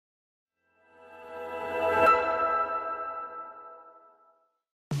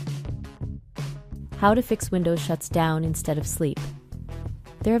How to fix Windows shuts down instead of sleep.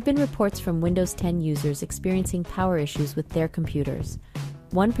 There have been reports from Windows 10 users experiencing power issues with their computers.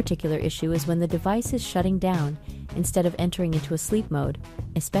 One particular issue is when the device is shutting down instead of entering into a sleep mode,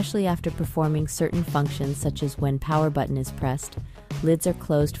 especially after performing certain functions such as when power button is pressed, lids are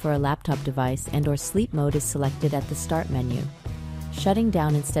closed for a laptop device, and/or sleep mode is selected at the start menu. Shutting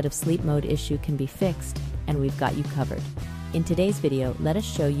down instead of sleep mode issue can be fixed, and we've got you covered. In today's video, let us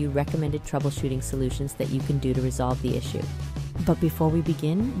show you recommended troubleshooting solutions that you can do to resolve the issue. But before we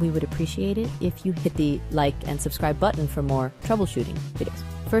begin, we would appreciate it if you hit the like and subscribe button for more troubleshooting videos.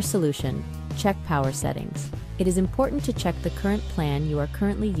 First solution, check power settings. It is important to check the current plan you are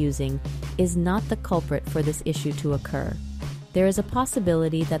currently using is not the culprit for this issue to occur. There is a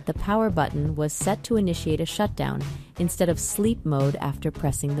possibility that the power button was set to initiate a shutdown instead of sleep mode after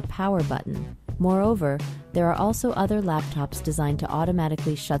pressing the power button. Moreover, there are also other laptops designed to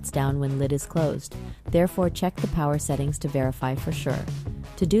automatically shut down when lid is closed. Therefore, check the power settings to verify for sure.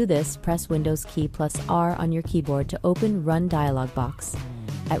 To do this, press Windows key plus R on your keyboard to open Run dialog box.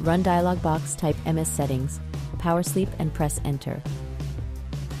 At Run dialog box, type MS Settings, Power Sleep, and press Enter.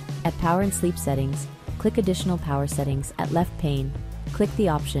 At Power and Sleep Settings, click Additional Power Settings at left pane. Click the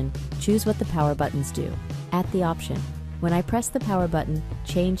option, choose what the power buttons do. At the option, when I press the power button,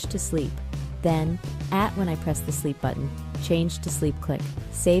 change to sleep. Then, when I press the sleep button, change to sleep, click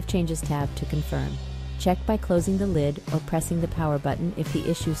Save Changes tab to confirm. Check by closing the lid or pressing the power button if the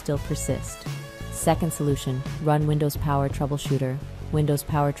issue still persists. Second solution, run Windows Power Troubleshooter. Windows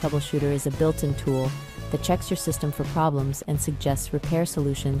Power Troubleshooter is a built-in tool that checks your system for problems and suggests repair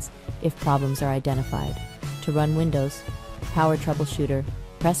solutions if problems are identified. To run Windows Power Troubleshooter,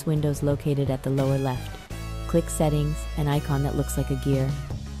 press Windows located at the lower left. Click Settings, an icon that looks like a gear.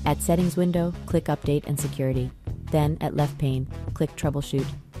 At Settings window, click Update and Security. Then, at left pane, click Troubleshoot.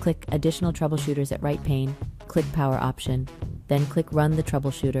 Click Additional Troubleshooters at right pane. Click Power option. Then click Run the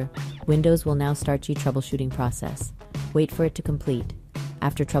Troubleshooter. Windows will now start your troubleshooting process. Wait for it to complete.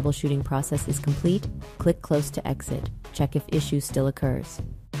 After troubleshooting process is complete, click Close to exit. Check if issue still occurs.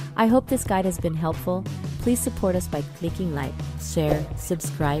 I hope this guide has been helpful. Please support us by clicking like, share,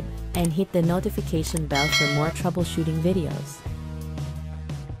 subscribe, and hit the notification bell for more troubleshooting videos.